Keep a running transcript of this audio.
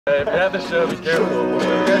If you're at the show, be careful.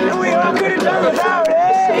 We all could have done without it.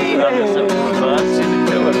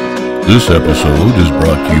 This episode is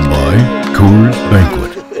brought to you by Coors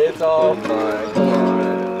Banquet. It's all fine.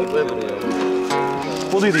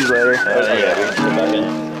 We'll do these later. Yeah, we can come back in.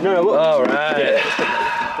 No, we'll, All right. yeah.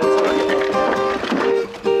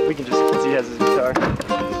 We can just, since he has his guitar.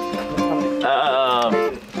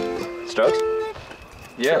 Strokes?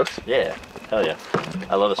 Yeah. Strokes? Yeah. Hell yeah.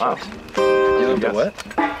 I love the Strokes. You love the what?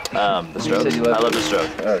 The Strokes. you love I love the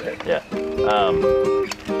Strokes. Okay. Yeah. You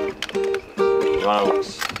want to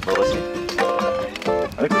listen? I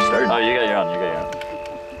think we're starting. Oh, you got your own. You got your own.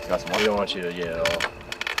 You got some more? We don't want you to get all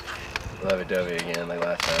lovey-dovey again like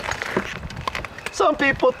last time. Some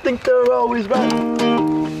people think they're always right.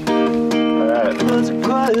 Alright. But it's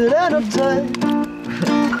quiet and uptight.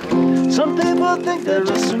 Some people think they're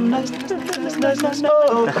just so nice.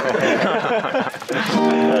 Oh.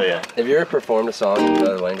 Hell yeah. Have you ever performed a song in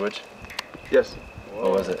another language? Yes.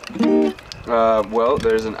 What was it? Well,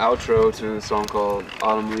 there's an outro to a song called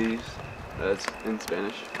Autumn Leaves. That's in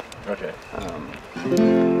Spanish. Okay.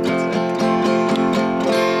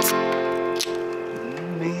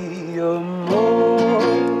 Mi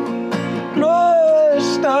amor no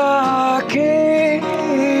está aquí.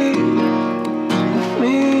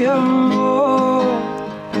 Mi amor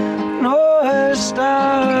no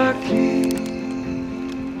está aquí.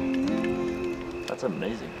 That's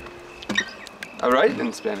amazing. I write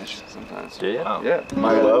in Spanish sometimes. Do you? Wow. Yeah.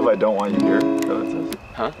 My love, I don't want you here. Is that what it says?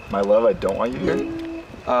 Huh? My love, I don't want you here.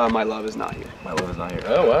 My love is not here. My love is not here.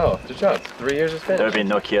 Oh wow. Good job. 3 years of There Spanish. would be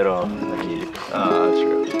no quiero aquí. That's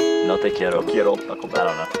true. No te quiero. Quiero. I don't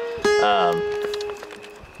know.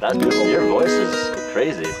 That's beautiful. Your voice is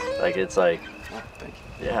crazy. Like, it's like, Oh, thank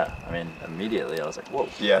you. yeah. I mean, immediately I was like, whoa.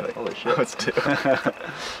 Yeah. Holy shit. Let's do.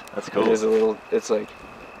 That's It cool. is a little. It's like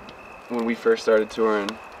when we first started touring.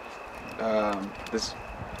 This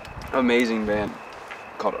amazing band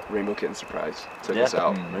called Rainbow Kitten Surprise took us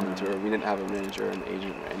out on the tour. We didn't have a manager, an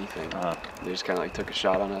agent, or anything. They just kind of like took a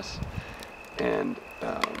shot on us. And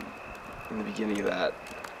in the beginning of that,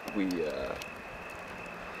 we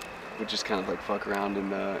would just kind of like fuck around in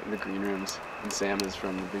the green rooms. And Sam is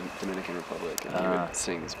from the Dominican Republic, and he would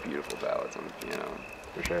sing these beautiful ballads on the piano.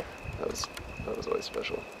 For sure. That was always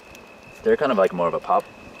special. They're kind of like more of a pop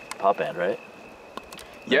band, right?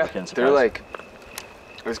 Yeah, Kitten they're Surprise. like,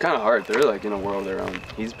 it was kind of hard. They're like in a world of their own.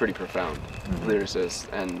 He's pretty profound lyricist,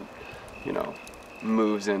 and you know,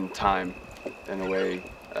 moves in time in a way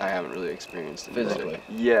I haven't really experienced in music. Physically.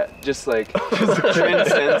 Yeah, just like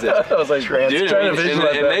transcends it. I was like, Dude, trying to and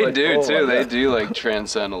visualize that, they like, do oh, too. like They that. do like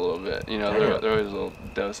transcend a little bit. You know, they're always a little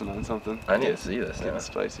dosing on something. I need to see this now. Getting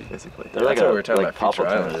spicy. Physically. They're like That's a what we were talking like about, pop Future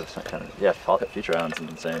alternative kind of. Yeah, Future Islands is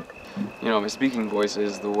insane. You know, my speaking voice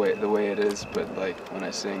is the way it is, but like when I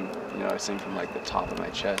sing, you know, I sing from like the top of my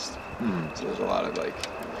chest. So there's a lot of like,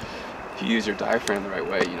 if you use your diaphragm the right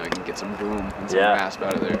way, you know, you can get some boom and some rasp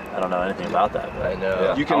out of there. I don't know anything about that, but I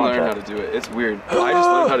know. You can I want learn that. how to do it. It's weird. I just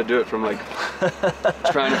learned how to do it from like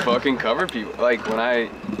trying to fucking cover people. Like when I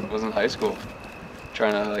was in high school,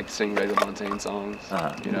 trying to like sing Ray LaMontagne songs,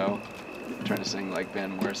 you know, trying to sing like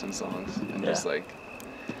Van Morrison songs, and just like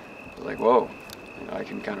whoa, you know, I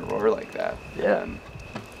can kind of roar like that. Yeah. And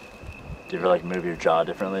do you ever like move your jaw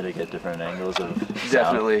differently to get different angles of sound?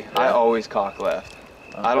 definitely. I always cock left.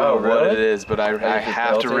 I don't know what really? it is, but I just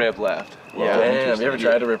have to belting? rip left. Yeah. Yeah. Damn, have you ever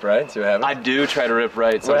tried to rip right? See what happens? I do try to rip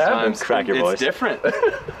right What happens? sometimes. Crack your it's voice. different.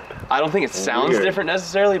 I don't think it sounds Weird. different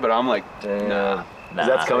necessarily, but I'm like, nah. Nah.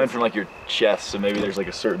 That's coming from like your chest, so maybe there's like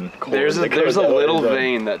a certain chord There's a that goes little out and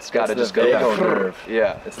vein that's got to It's just the go vagal back. nerve.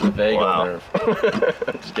 Yeah. It's the vagal Wow. nerve.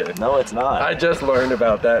 Just kidding. No, it's not. I just learned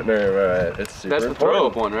about that nerve. Alright, it's super That's the important. throw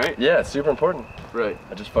up one, right? Yeah, it's super important. Right.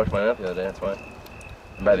 I just fucked mine up the other day. That's why.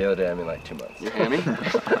 And by the other day, I mean like 2 months. Your hammy?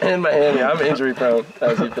 And my hand, I'm injury prone,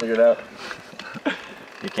 as you figured out.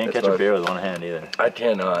 You can't That's catch a what- beer with one hand either. I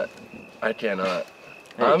cannot.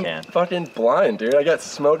 Yeah, you I'm can. fucking blind, dude. I got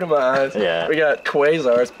smoke in my eyes. Yeah. We got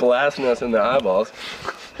quasars blasting us in the eyeballs.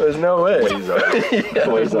 There's no way. Yeah,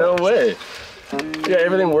 there's no way. Yeah,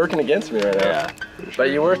 everything working against me right now. Yeah. But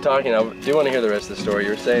you were talking, I do want to hear the rest of the story.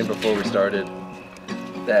 You were saying before we started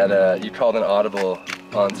that you called an audible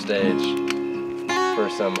on stage for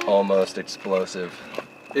some almost explosive.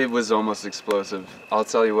 It was almost explosive. I'll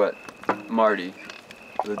tell you what, Marty,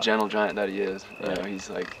 the gentle giant that he is, you know, he's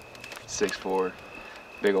like 6'4",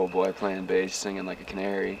 big old boy playing bass, singing like a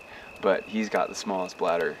canary, but he's got the smallest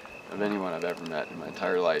bladder of anyone I've ever met in my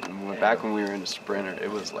entire life. And back when we were in the Sprinter, it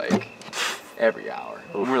was like every hour.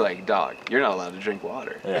 And we're like, dog, you're not allowed to drink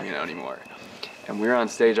water, you know, anymore. And we were on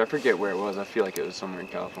stage, I forget where it was, I feel like it was somewhere in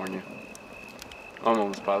California. I'm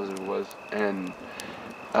almost positive it was. And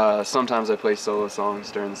sometimes I play solo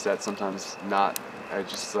songs during the set, sometimes not. I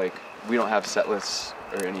just like, we don't have set lists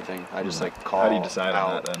or anything. I just like call out. How do you decide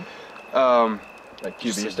on that then? Like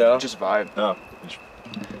QB style? Just vibe. Oh.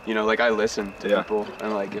 You know, like I listen to Yeah. people,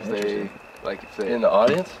 and like if they, In the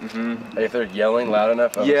audience? Mm-hmm. If they're yelling loud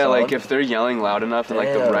enough on the Yeah, song? like if they're yelling loud enough in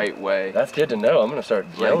like the Damn. right way. That's good to know. I'm gonna start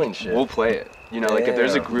yelling like, shit. We'll play it. You know, like if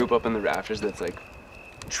there's a Damn. group up in the rafters that's like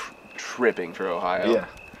tripping for Ohio. Yeah.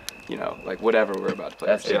 You know, like whatever we're about to play.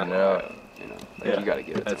 That's for good to know. Ohio, you know, like Yeah. you gotta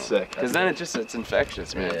give it. That's to 'em. sick. Because then it's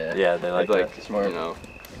infectious, man. Yeah. Yeah, they like Like that. Smart. you know,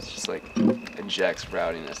 it's just like injects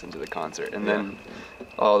rowdiness into the concert, and then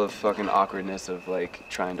all the fucking awkwardness of like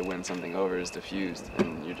trying to win something over is diffused,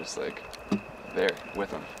 and you're just like there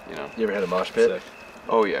with them, you know. You ever had a mosh pit? Sick.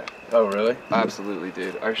 Oh yeah, Oh, really? absolutely,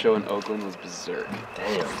 dude. Our show in Oakland was berserk.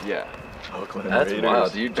 Damn. Yeah. Oakland That's Raiders.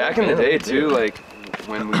 wild, dude. Back in the day too, like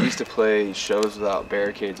when we used to play shows without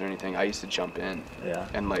barricades or anything, I used to jump in Yeah.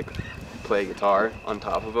 and like play guitar on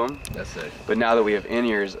top of them. That's sick. But now that we have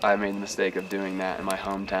in-ears, I made the mistake of doing that in my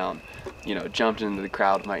hometown. You know, jumped into the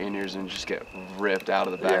crowd with my in-ears and just get ripped out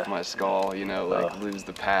of the back Yeah. of my skull, you know, like Oh. lose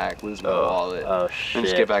the pack, lose my Oh. wallet. Oh And shit.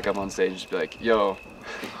 just get back up on stage and just be like, yo,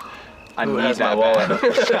 I Who need has my that wallet?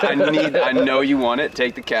 bad. I know you want it,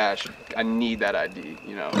 take the cash. I need that ID,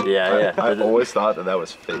 you know. Yeah, yeah. I've always thought that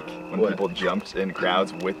was fake when What? people jumped in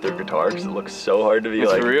crowds with their guitar because it looks so hard to be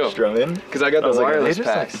It's like for real. strumming. Because I got I the was like, are they wireless just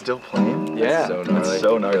pack. like still playing? Yeah. So That's gnarly.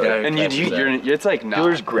 so gnarly. Yeah. And it's like, nah. People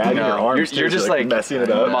are just grabbing no, your arms You're too, just so, like, like messing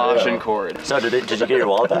it up. moshing Yeah. chords. So did you get your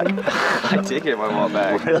wallet back? I did get my wallet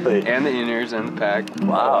back. Really? And the in-ears and the pack.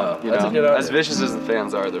 Wow. You That's know, a good as idea. vicious as the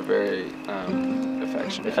fans are, they're very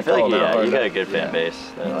affectionate. I feel like call them out yeah, hard you got a enough. good fan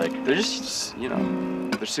base. They're like They're just, you know,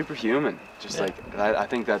 they're superhuman. Just Yeah. like, I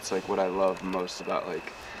think that's like what I love most about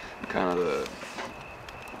like kind of the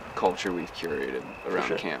culture we've curated around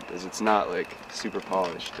sure. camp is it's not like super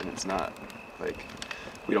polished, and it's not like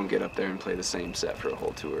we don't get up there and play the same set for a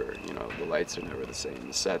whole tour. You know, the lights are never the same.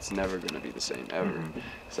 The set's never going to be the same ever,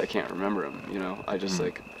 because I can't remember them. You know, I just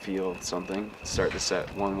like feel something, start the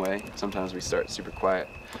set one way. Sometimes we start super quiet,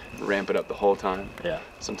 ramp it up the whole time. yeah.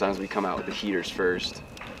 Sometimes we come out with the heaters first,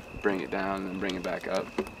 bring it down, and then bring it back up.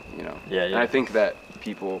 You know. Yeah, And yeah. I think that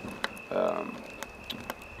people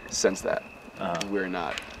sense that we're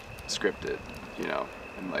not scripted. You know,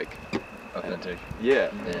 and like Authentic. yeah.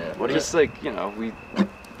 Yeah. What do you- Just like, you know, we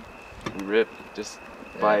rip just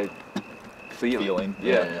by feeling.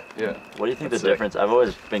 Yeah. Yeah. What do you think That's the sick. difference? I've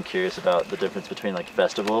always been curious about the difference between like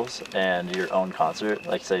festivals and your own concert.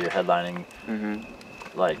 Like say you're headlining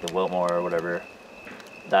Mm-hmm. like the Wiltmore or whatever.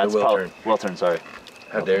 That's Wiltern. Wiltern, sorry.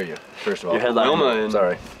 How dare you? First of all. You're headlining Wilma and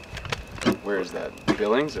Sorry. where is that?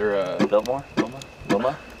 Billings or Biltmore?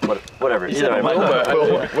 Wilma? Whatever. You Either said way,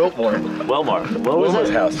 Wilma. Wiltmore. Wilmore. What was Wilma's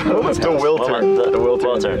it? house. The Wiltern. The The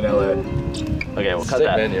Wiltern Wiltern. in LA. Okay, we'll cut Sick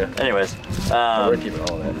that. venue. Anyways, We're keeping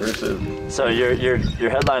all that. so you're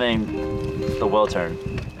headlining the Wiltern,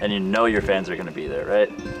 and you know your fans are gonna be there,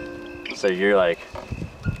 right? So you're like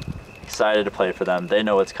excited to play for them. They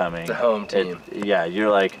know what's coming. The home team. Yeah, you're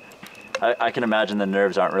like, I can imagine the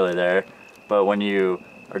nerves aren't really there, but when you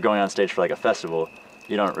are going on stage for like a festival,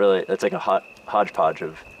 you don't really. It's like a hodgepodge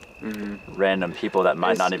of random people that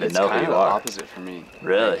might not even know who It's kind you of the are. opposite for me.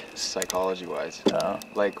 Really? Like, psychology-wise. Oh.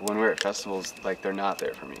 Like when we're at festivals, like they're not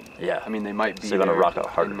there for me. Yeah. I mean, they might be So you gotta there rock out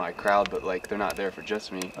harder. in my crowd, but like they're not there for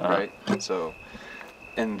just me, Uh-huh. right? So,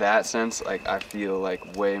 in that sense, like I feel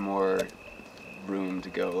like way more room to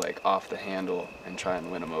go like off the handle and try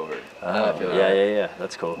and win them over. Oh, I feel yeah, that. yeah.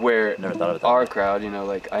 That's cool. Where Never thought of it that our way. crowd, you know,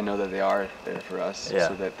 like I know that they are there for us, Yeah.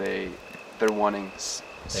 so that they're wanting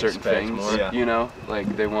certain expect things, more. Yeah. you know,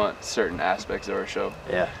 like they want certain aspects of our show.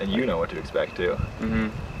 Yeah. And you know what to expect too.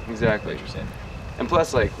 Mm-hmm. Exactly. Interesting. And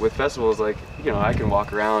plus, like with festivals, like you know, I can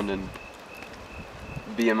walk around and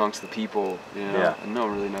be amongst the people, you know, Yeah. and no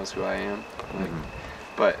one really knows who I am. Like,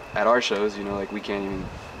 but at our shows, you know, like we can't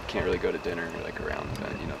really go to dinner like around the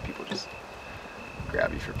event. You know, people just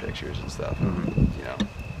grab you for pictures and stuff. You know,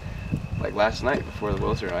 like last night before the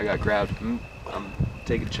Wiltern, I got grabbed. I'm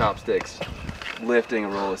taking chopsticks, lifting a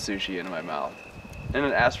roll of sushi into my mouth, and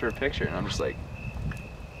it asked for a picture, and I'm just like,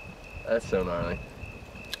 That's so gnarly.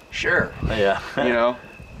 sure, Yeah. you know,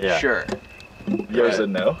 Yeah. sure, You ever Right. said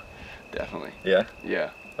no? definitely, Yeah. yeah.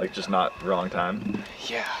 Like just not wrong time.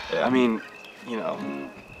 Yeah. Yeah. I mean, you know,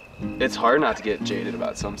 it's hard not to get jaded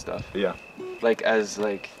about some stuff. Yeah. Like as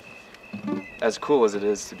cool as it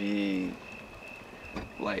is to be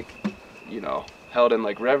like, you know, held in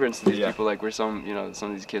like reverence to these Yeah. people, like we're some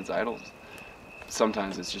of these kids' idols.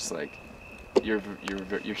 Sometimes it's just like you're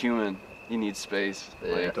human, You need space.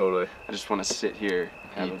 Yeah, Like, Totally. I just want to sit here,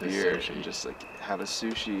 have Eat a the beer, sushi. and just like have a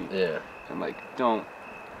sushi, Yeah. and like don't,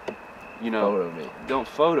 you know, Photo me. don't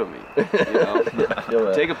photo me. You know, Feel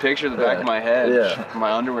that. take a picture of the back of my head, Yeah.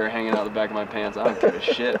 my underwear hanging out the back of my pants. I don't give a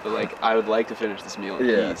shit. But like, I would like to finish this meal in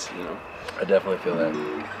Yeah. peace. You know. I definitely feel that. It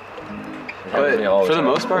happens But to me all for the time.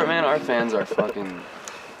 most part, man, our fans are fucking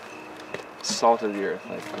salt of the earth,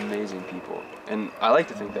 like amazing people. And I like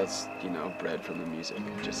to think that's, you know, bred from the music.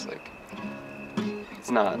 Just like, it's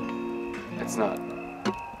not, what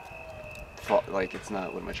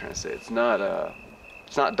am I trying to say? It's not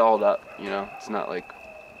dolled up, you know? It's not like,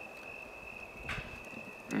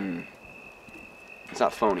 it's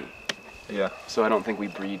not phony. Yeah. So I don't think we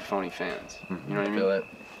breed phony fans. You know what I I mean? feel that.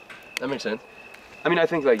 That makes sense. I mean, I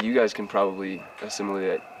think like you guys can probably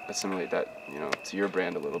assimilate that, you know, to your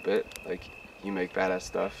brand a little bit. Like, you make badass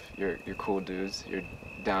stuff. You're cool dudes. You're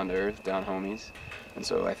down to earth, down homies. And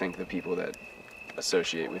so I think the people that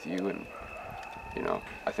associate with you and, you know,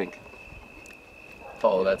 I think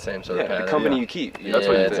Follow that same sort of the pattern. company yeah. you keep. That's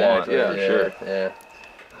what you exactly. want, Yeah, for sure. Yeah.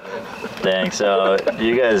 Dang. So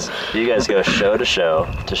you guys go show to show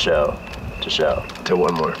to show to show, To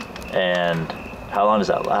one more. and how long does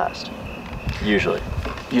that last? Usually.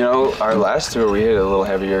 You know, our last tour we hit it a little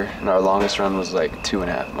heavier, and our longest run was like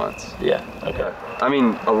 2.5 months. Yeah. Okay. I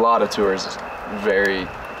mean, a lot of tours very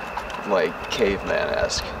like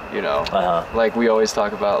caveman-esque, you know. Uh-huh. Like we always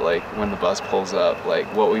talk about, like when the bus pulls up, like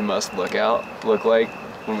what we must look like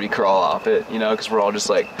when we crawl off it, you know, because we're all just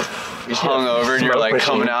like hung over, and you're like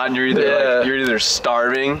coming out, and you're either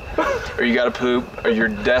starving, or you gotta poop, or you're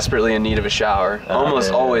desperately in need of a shower.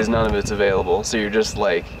 Almost always none of it's available, so you're just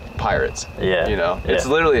like pirates. Yeah. You know, Yeah.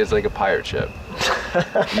 it's like a pirate ship.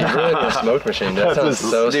 You really need a smoke machine. That sounds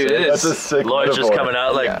so dude, sick. it is. That's a sick Lloyd's just metaphor. coming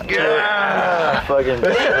out like, Yeah. fucking.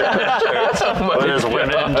 There's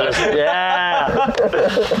women just,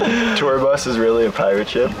 yeah. Tour bus is really a pirate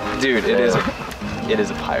ship. Dude, it is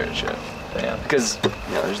a pirate ship. Damn. Because,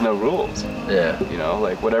 you know, there's no rules. Yeah. You know,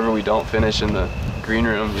 like whatever we don't finish in the green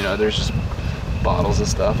room, you know, there's just bottles of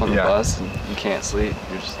stuff on the Yeah. bus, and you can't sleep.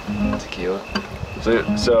 You're just tequila.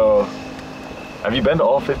 So, have you been to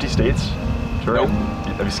all 50 states? Nope.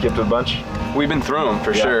 Have you skipped a bunch? We've been through them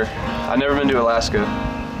for sure. I've never been to Alaska,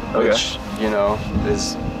 which, you know,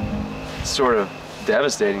 is sort of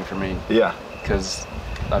devastating for me, Yeah. because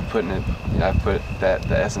I've put the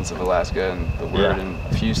essence of Alaska and the word Yeah. in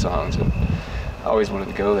a few songs, and I always wanted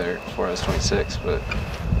to go there before I was 26, but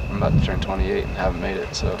I'm about to turn 28 and haven't made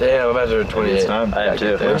it, so Damn, I'm about to turn Maybe 28. it's time. I am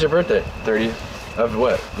too. When's your birthday? 30th. Of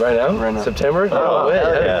what? Right now? Right now. September? Oh, wait,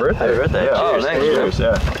 hell happy yeah. birthday. Happy birthday. Yeah. Oh, thanks, man. Cheers,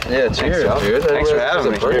 yeah. Yeah, cheers, y'all. dude. Thanks for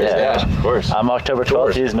having me. Birthday. Yeah. Of course. I'm October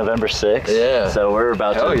 12th, he's November 6th. Yeah. So we're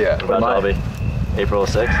about Hell to, yeah. we're about to all be April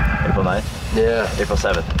 6th, April 9th, Yeah. April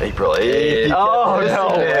 7th. April 8th. Yeah. Oh,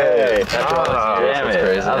 no way. After all these years, Damn that's it.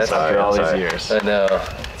 crazy. I'm That's sorry. After all these sorry. years. I know.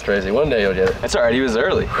 It's crazy. One day you'll get it. That's all right. He was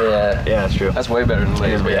early. Yeah. Yeah, that's true. That's way better than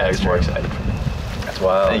late. Yeah, it's more excited. That's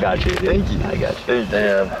wild. I got you, dude. Thank you. I got you. Thank you.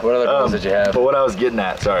 Damn. What other goals did you have? But what I was getting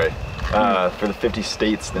at, sorry, for the 50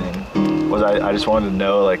 states thing, was I just wanted to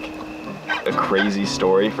know like a crazy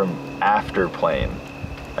story from after playing,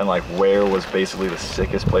 and like where was basically the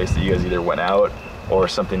sickest place that you guys either went out or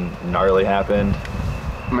something gnarly happened.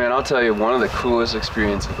 Man, I'll tell you, one of the coolest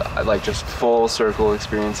experiences, like just full circle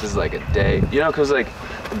experiences, like a day. You know, because like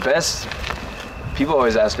the best, people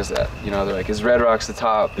always ask us that. You know, they're like, is Red Rocks the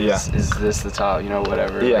top? Yeah. Is this the top? You know,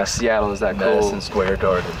 whatever. Yeah. Like Seattle, is that cool? Madison Square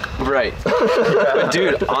Garden. Right. But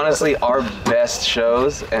dude, honestly, our best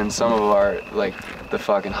shows and some of our, like, the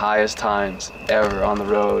fucking highest times ever on the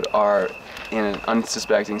road are in an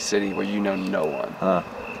unsuspecting city where you know no one.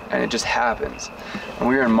 And it just happens. And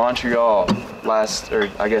we were in Montreal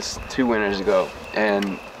I guess 2 winters ago,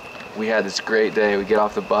 and we had this great day. We get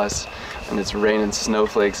off the bus, and it's raining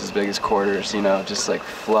snowflakes as big as quarters, you know, just like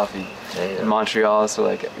fluffy. In Montreal, so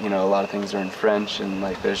like, you know, a lot of things are in French, and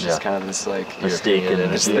like there's just kind of this like Mystique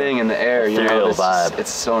and this thing in the air, you know, ethereal it's vibe.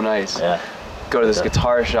 it's so nice. Yeah. Go to this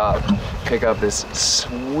guitar shop, pick up this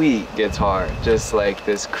sweet guitar, just like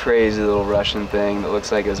this crazy little Russian thing that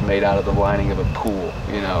looks like it was made out of the lining of a pool,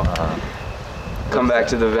 you know. Come back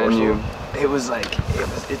to the venue.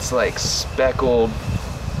 It's like speckled,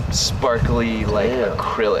 sparkly, like Damn.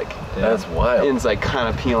 acrylic. That's wild. And it's like kind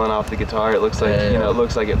of peeling off the guitar. It looks like, you know, it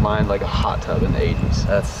looks like it lined like a hot tub in the 80s.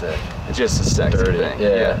 That's sick. It's just a sexy Dirty. thing.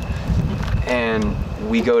 Yeah. And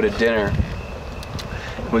we go to dinner.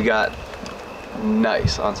 We got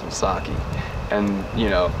nice on some sake. And, you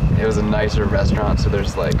know, it was a nicer restaurant, so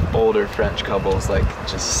there's like older French couples like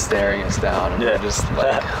just staring us down, and we're just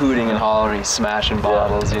like hooting and hollering, smashing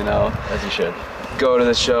bottles, you know. As you should. Go to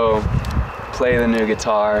the show, play the new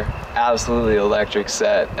guitar, absolutely electric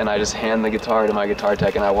set, and I just hand the guitar to my guitar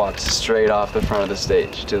tech and I walked straight off the front of the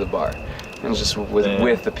stage to the bar. And just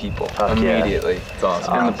with the people immediately. Yeah. It's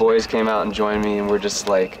awesome. And the boys came out and joined me and we're just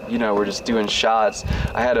like, you know, we're just doing shots.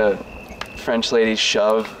 I had a French lady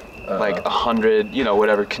shove like 100, you know,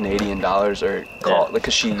 whatever Canadian dollars or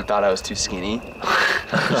because she thought I was too skinny.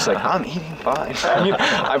 She's like, I'm eating fine.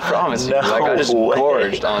 I promise you. Like I just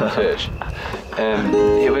gorged on fish. And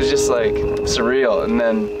it was just like surreal. And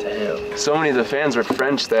then so many of the fans were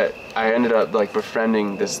French that I ended up like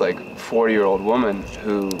befriending this like 40-year-old woman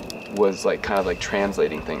who was like kind of like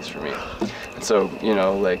translating things for me. And so, you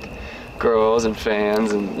know, like girls and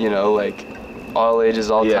fans and, you know, like all ages,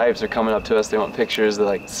 all types are coming up to us. They want pictures. They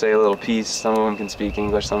like say a little piece. Some of them can speak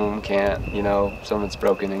English, some of them can't, you know, some of it's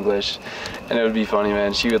broken English. And it would be funny,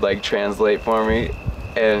 man. She would like translate for me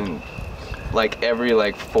and like every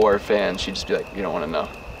like 4 fans, she'd just be like, you don't want to know.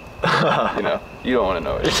 You know, you don't want to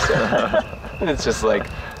know what she said. And it's just like,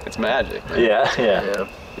 it's magic, man. Yeah.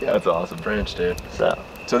 That's awesome. French, dude.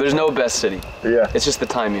 So there's no best city. Yeah. It's just the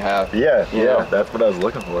time you have. Yeah, you know? that's what I was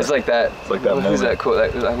looking for. It's like that. It's like that Who's moment. that cool? I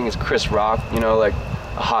think it's Chris Rock. You know, like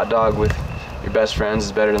a hot dog with your best friends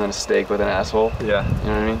is better than a steak with an asshole. Yeah. You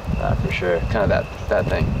know what I mean? For sure. Kind of that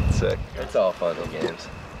thing. Sick. It's all fun and games.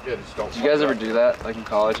 Did you guys ever do that, like in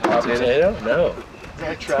college? Potato? No. Is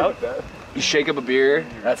that trout? You shake up a beer.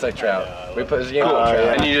 That's like trout. We put this game Cool. on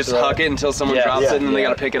trout. And you just huck it until someone drops it, and then they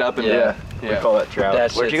gotta pick it up and We call that trout.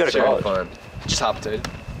 That Where'd you go to shit's so college? fun. Just hot potato.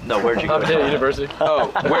 No, where'd you go? Potato University. Oh,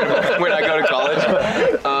 where'd I go to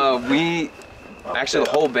college? We actually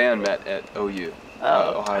the whole band met at OU,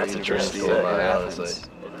 Ohio that's a University true in story, Athens. honestly.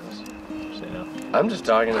 I'm just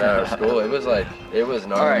talking about our school. It was like, it was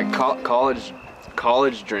not. All right,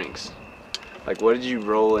 college drinks. Like, what did you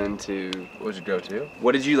roll into? What would you go to?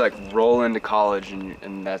 What did you like roll into college,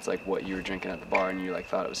 and that's like what you were drinking at the bar, and you like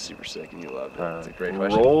thought it was super sick, and you loved it. That's a great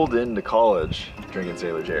question. Rolled into college drinking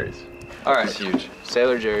Sailor Jerry's. All right, It's huge.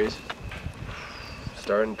 Sailor Jerry's.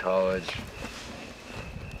 Starting college.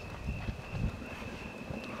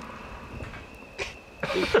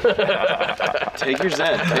 Take your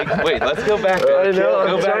Zen. Wait, let's go back there. I know,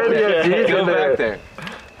 Go I'm back trying to there. get deep Go in back there. there.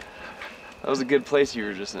 That was a good place you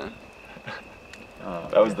were just in.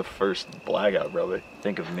 That was the first blackout, probably.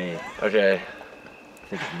 Think of me. Okay.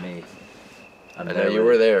 Think of me. I know you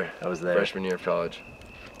were there. I was there. Freshman year of college.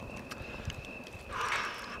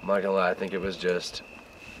 I'm not gonna lie, I think it was just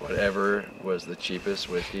whatever was the cheapest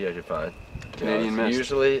whiskey I could find. Canadian Mist.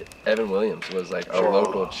 Usually Evan Williams was like a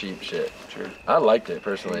local cheap shit. Sure. I liked it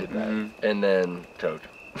personally. Mhm. And then Coke.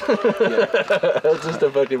 It's just a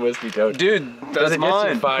fucking whiskey Coke. Dude, that's it gets you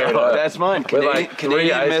mine. fired up. That's mine. With, like, 3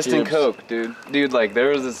 Canadian ice Mist and cubes. Coke, dude. Dude, like there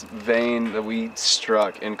was this vein that we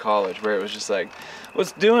struck in college where it was just like,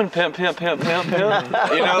 what's doing pimp, pimp, pimp, pimp, pimp? You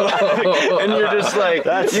know, like, and you're just like,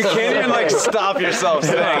 you can't even like stop yourself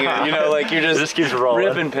saying it. You know, like you're It just keeps rolling.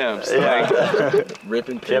 ripping pimps. Yeah. Like,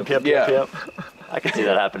 Ripping Pimp, pimp, Yeah. pimp, pimp. I can see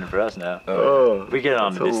that happening for us now. Oh, We get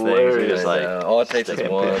on to that's these things. We hilarious. just like, all it takes is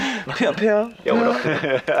Pimp, one. pimp, pimp. yo, what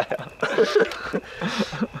up?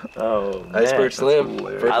 Oh, man. Iceberg Slim.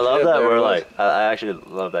 hilarious. First I love hit that there we're was- like, I actually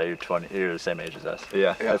love that you're 20, you're the same age as us.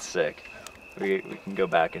 Yeah. That's sick. We can go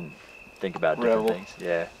back and think about different Revel. things.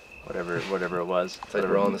 Yeah, whatever it was. It's like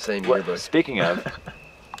we're all in the same What- yearbook. Speaking of,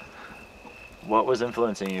 what was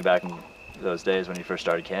influencing you back in those days when you first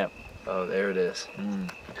started camp? Oh, there it is.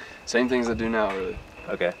 Same things I do now, really.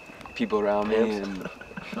 Okay. People around me Pimps.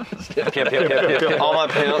 and Camp. all my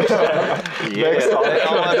pimps. Yeah.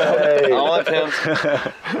 all my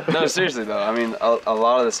pimps. No, seriously though. I mean, a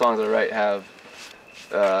lot of the songs I write have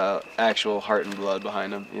actual heart and blood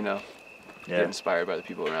behind them. You know, get Yeah. inspired by the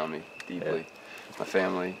people around me deeply, my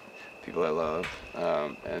family, people I love,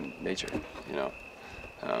 and nature. You know,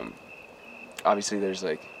 obviously there's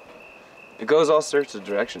like, it goes all sorts of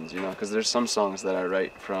directions. You know, because there's some songs that I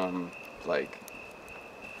write from like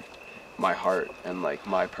my heart and like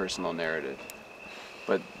my personal narrative,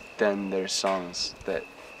 but then there's songs that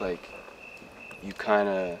like you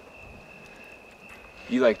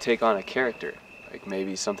like take on a character, like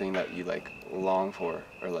maybe something that you like long for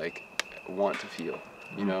or like want to feel,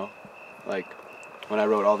 you know, like when I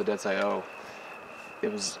wrote All the Debts I Owe,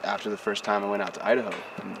 it was after the first time I went out to Idaho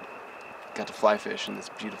and got to fly fish in this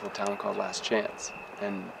beautiful town called Last Chance,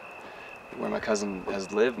 and where my cousin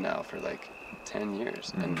has lived now for like 10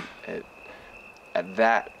 years. And at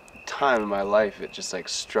that time in my life, it just like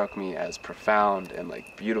struck me as profound and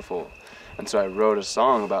like beautiful. And so I wrote a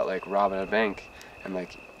song about like robbing a bank, and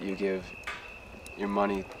like you give your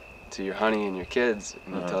money to your honey and your kids,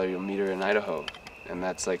 and you tell her you'll meet her in Idaho. And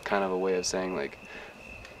that's like kind of a way of saying like,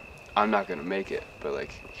 I'm not gonna make it, but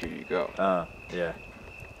like, here you go. Yeah.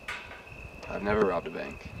 I've never robbed a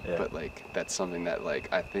bank, Yeah. but like, that's something that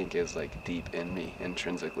like I think is like deep in me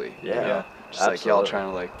intrinsically. Yeah. You know? Just like y'all trying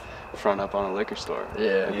to like front up on a liquor store.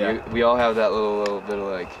 Yeah. Like, we all have that little bit of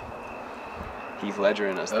like Heath Ledger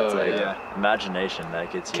in us. That's like Imagination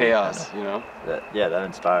that gets you chaos, kinda, you know. that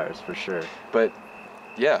inspires for sure. But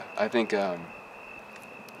yeah, I think I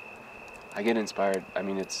get inspired. I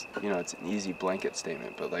mean, it's it's an easy blanket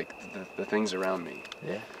statement, but like the things around me.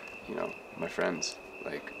 Yeah. You know, my friends,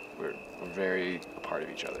 like we're very a part of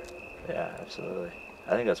each other. Yeah, absolutely.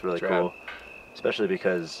 I think that's really True. cool, especially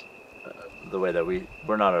because the way that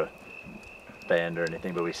we're not a band or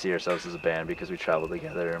anything, but we see ourselves as a band because we travel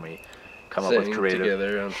together and we come up with Sing creative.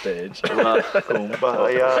 together on stage. But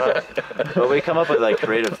we come up with like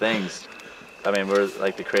creative things. I mean, we're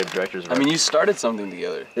like the creative directors. I mean, you started something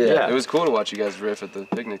together. Yeah. It was cool to watch you guys riff at the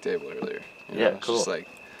picnic table earlier. You know? Yeah, It's cool. just like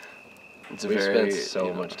it's a We very spent so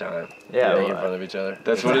you know, much time Yeah, making well, fun of each other.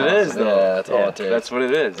 That's what it is, though. Yeah, that's all Yeah. it takes. That's what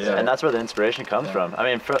it is. Yeah. and that's where the inspiration comes from. I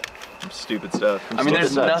mean, Stupid stuff. I mean,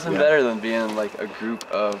 there's Stupid stuff, nothing yeah. better than being like a group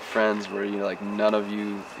of friends where like none of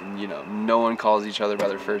you, no one calls each other by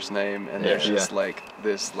their first name, and there's Yeah. just like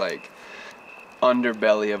this like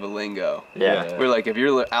underbelly of a lingo. yeah, Where like if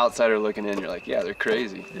you're outsider looking in, you're like, yeah, they're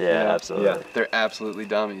crazy. yeah, You know? absolutely. Yeah. They're absolutely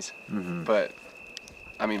dummies. Mhm. But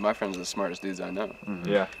I mean, my friends are the smartest dudes I know,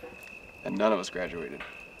 Yeah. and none of us graduated.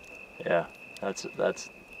 Yeah, that's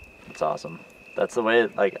awesome. That's the way.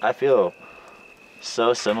 Like I feel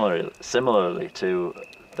so similarly to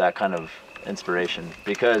that kind of inspiration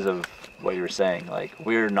because of what you were saying. Like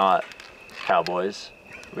we're not cowboys.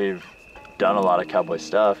 We've done a lot of cowboy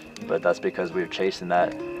stuff, but that's because we were chasing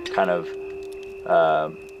that kind of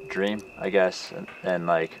dream, I guess. And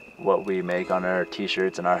like what we make on our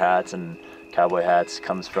T-shirts and our hats and cowboy hats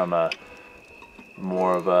comes from a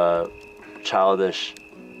more of a childish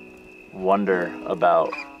wonder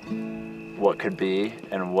about what could be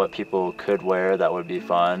and what people could wear that would be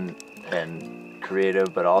fun and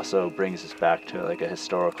creative, but also brings us back to like a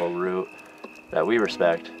historical root that we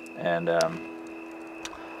respect. And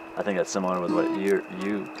I think that's similar with what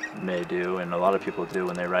you may do and a lot of people do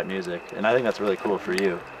when they write music. And I think that's really cool for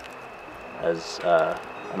you as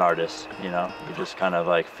an artist. You just kind of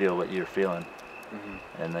like feel what you're feeling,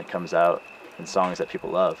 and it comes out in songs that people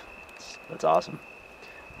love. That's awesome.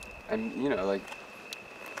 And like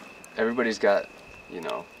everybody's got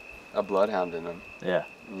a bloodhound in them. Yeah.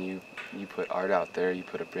 And you put art out there, you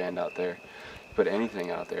put a brand out there, you put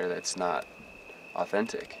anything out there that's not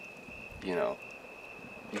authentic, you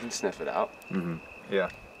can sniff it out. Mm-hmm. Yeah.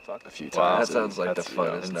 Fuck a few Wow, times. that sounds like the That's,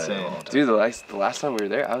 funnest night insane. of all time. Dude, the last time we were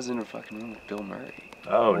there, I was in a fucking room with Bill Murray.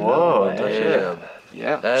 Oh, Whoa, no way. Damn.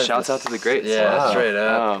 Yeah. That Shouts is out to the greats. Yeah, Wow. straight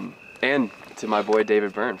up. And to my boy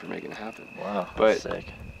David Byrne for making it happen. Wow. But Sick.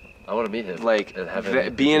 I want to meet him. like and have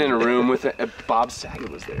him being in a room with Bob Saget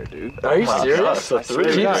was there, dude. Are you Wow. serious? So I swear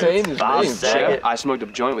to Keep God. saying his Bob name. Saget. I smoked a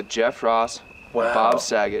joint with Jeff Ross, Wow. Bob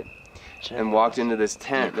Saget, and walked into this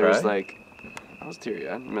tent. You There was cry? like, I was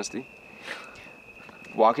teary-eyed, misty.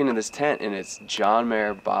 Walk into this tent and it's John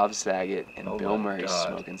Mayer, Bob Saget, and Oh Bill my Murray God.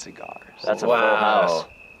 smoking cigars. That's a Wow. full house.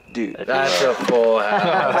 Dude, If That's you a full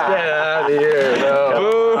house. Get out of here, no.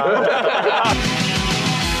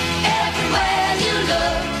 Everywhere you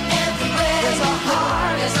look, everywhere there's a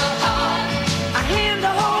heart, a hand to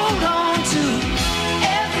hold on to.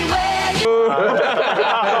 Everywhere you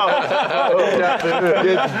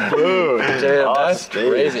Damn, that's stage.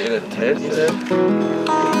 crazy. In a tent, you said?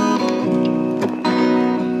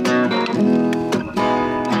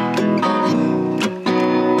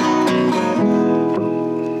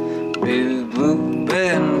 Big blue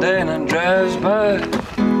bandana drives by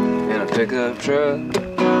in a pickup truck.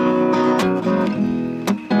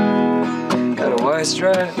 Got a white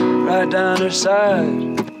stripe right down her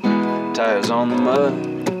side, tires on the mud.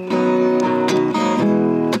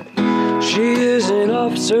 She is an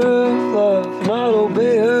officer of love, and I'll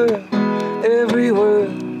obey her every word.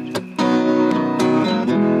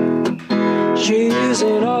 She is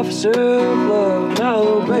an officer of love, and I'll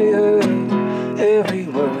obey her every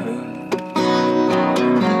word.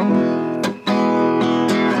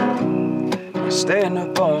 Stand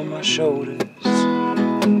up on my shoulders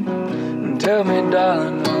and tell me,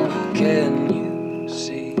 darling, what can you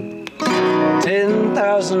see?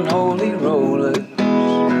 10,000 holy rollers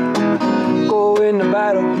go into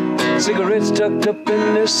battle, cigarettes tucked up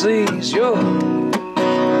in their sleeves. You're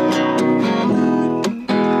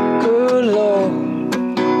good Lord.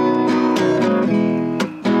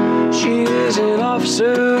 She is an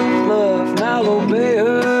officer of love, and I'll obey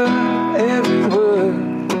her every word.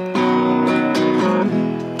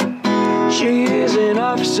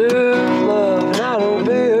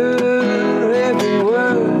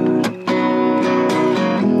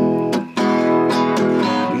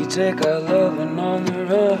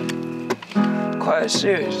 quite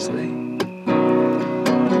seriously. And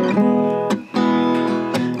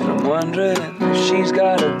I'm wondering if she's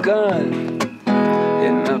got a gun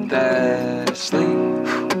hitting up that sleep.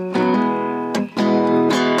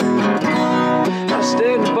 Now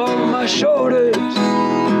stand above my shoulders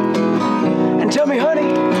and tell me,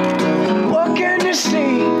 honey, what can you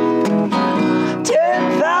see?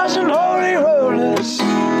 10,000 holy rollers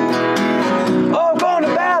all going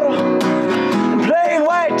to battle and playing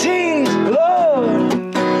white tees, Lord.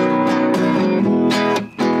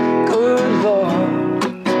 Good Lord.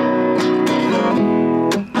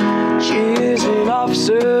 She is an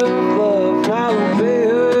officer of love, and I'll obey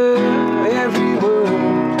her every word.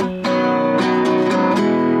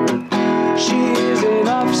 She is an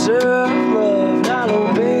officer of love, and I'll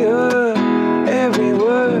obey her every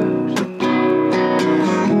word.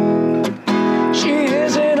 She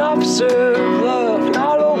is an officer of love, and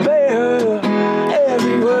I'll obey her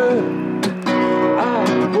every word.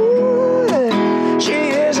 She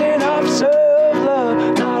is an officer of love,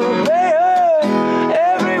 and I'll obey her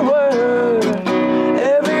every word.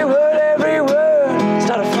 Every word, every word.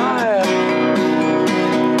 Start a fire.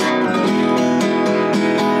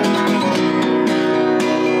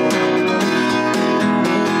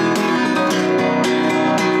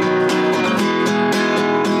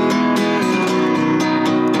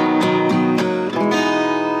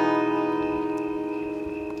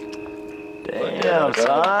 Damn,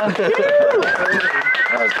 son.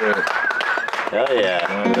 That was good. Hell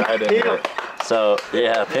yeah. I didn't hear it. So,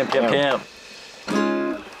 yeah, pimp.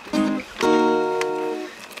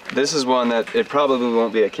 This is one that it probably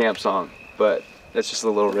won't be a camp song, but it's just a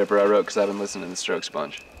little ripper I wrote because I've been listening to the Strokes a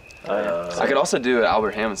bunch. Oh, yeah. I could also do an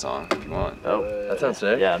Albert Hammond song if you want. Oh, That sounds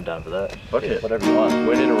sick. yeah, I'm down for that. Fuck it. Whatever you want.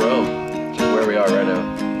 Win in a row. Just where we are right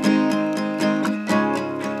now.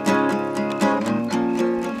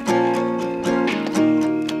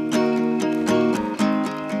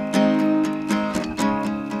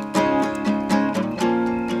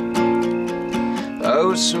 I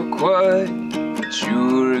was so quiet, but you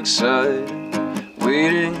were excited,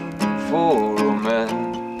 waiting for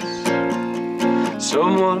romance.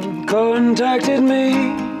 Someone contacted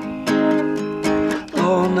me,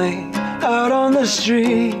 lonely out on the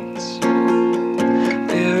streets.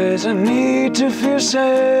 There is a need to feel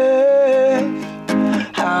safe.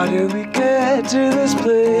 How did we get to this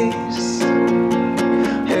place?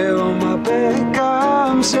 Here on my back,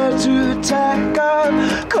 I'm set to attack.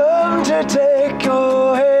 I've come to take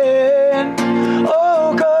your hand.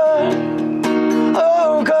 Oh God,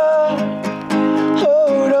 oh God,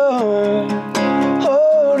 hold on,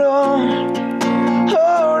 hold on,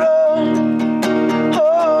 hold on,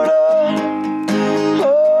 hold on,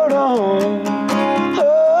 hold on,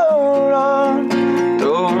 hold on.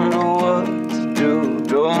 Don't know what to do,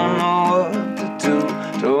 don't know what to do,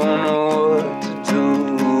 don't know what to do.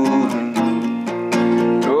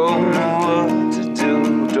 Don't know what to do,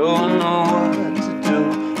 don't know what to do,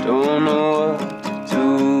 don't know what to do.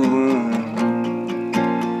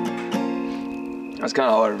 That's kind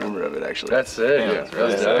of all I remember of it, actually. That's sick. Yeah, That's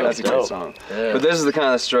really that's, sick. that's a Dope. great song. Yeah. But this is the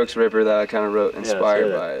kind of Strokes ripper that I kind of wrote inspired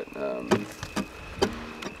hear by it.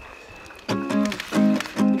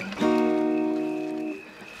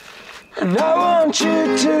 And I want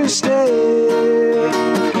you to stay.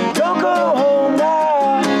 Don't go home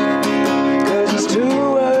now, 'cause it's too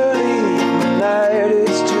early in the night,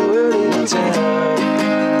 it's too early to tell.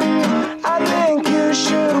 I think you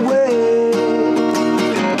should wait.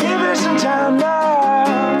 Give her some time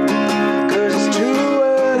now, 'cause it's too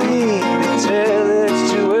early to tell, it's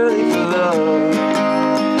too early for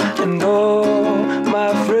love. And all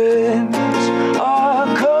my friends are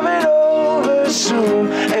coming over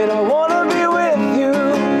soon, and I wanna be with you.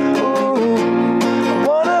 Ooh, I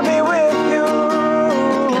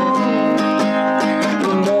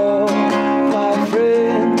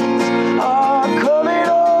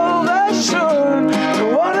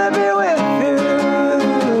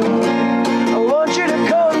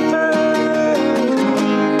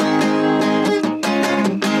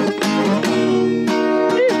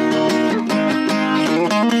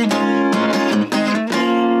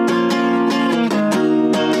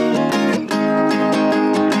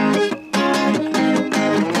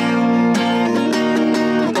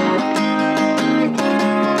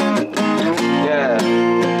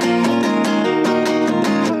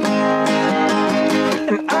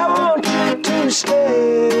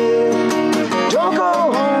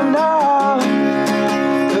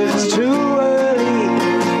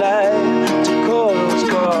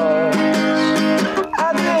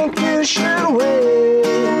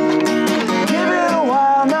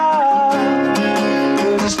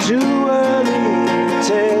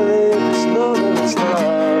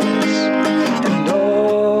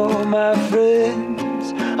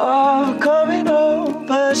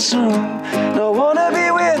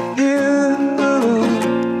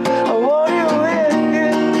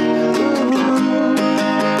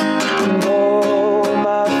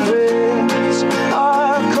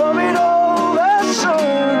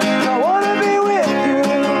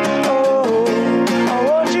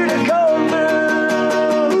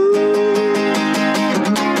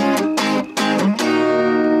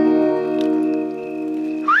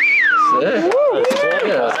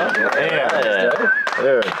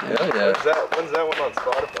Dude. Yeah. When's that one on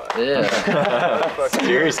Spotify? Yeah.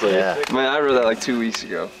 Seriously. Yeah. Man, I wrote that like 2 weeks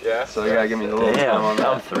ago. Yeah. So you gotta give me a little time on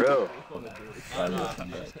Come that. through.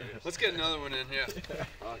 Let's get another one in here. Fuck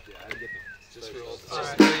yeah, I get the just for old.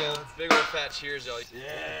 Just big old fat cheers, y'all.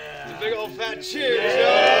 Yeah. Big old fat cheers,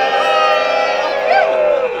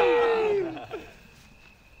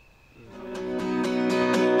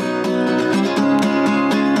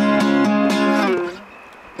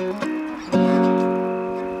 y'all.